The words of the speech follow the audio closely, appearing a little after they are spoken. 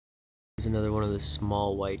There's another one of the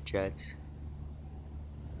small white jets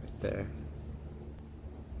right there.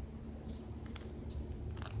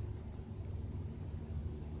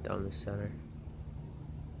 Down the center.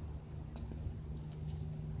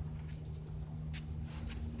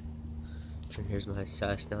 And here's my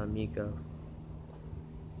Cessna amigo.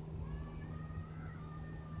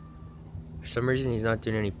 For some reason he's not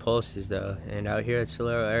doing any pulses though, and out here at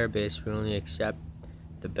Solero Air Base we only accept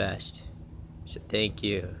the best. So thank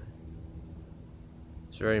you.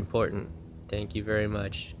 It's very important. Thank you very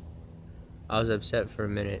much. I was upset for a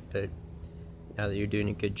minute, but now that you're doing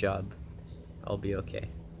a good job, I'll be okay.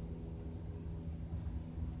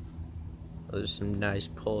 Those are some nice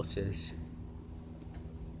pulses.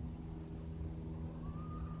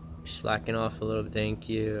 Slacking off a little bit, thank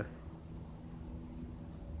you.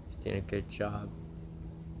 He's doing a good job.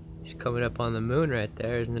 He's coming up on the moon right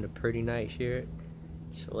there. Isn't it a pretty night here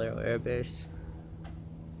at Solero Air Base?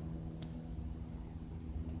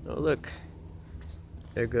 Oh look,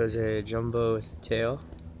 there goes a jumbo with a tail.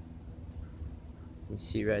 You can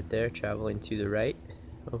see right there, traveling to the right,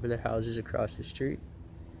 over the houses across the street.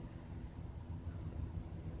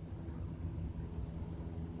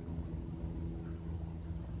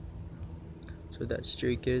 That's what that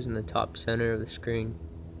streak is in the top center of the screen,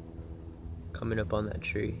 coming up on that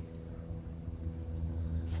tree.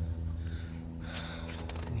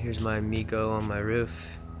 And here's my amigo on my roof.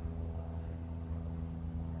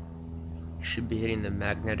 Should be hitting the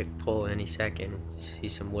magnetic pole any second. See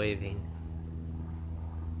some waving.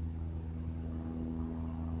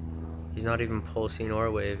 He's not even pulsing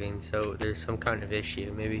or waving, so there's some kind of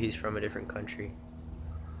issue. Maybe he's from a different country.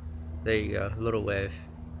 There you go, a little wave.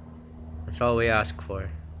 That's all we ask for.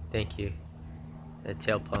 Thank you. A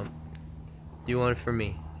tail pump. Do one for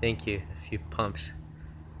me. Thank you. A few pumps.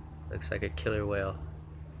 Looks like a killer whale.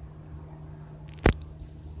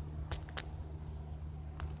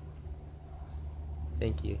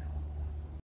 Thank you.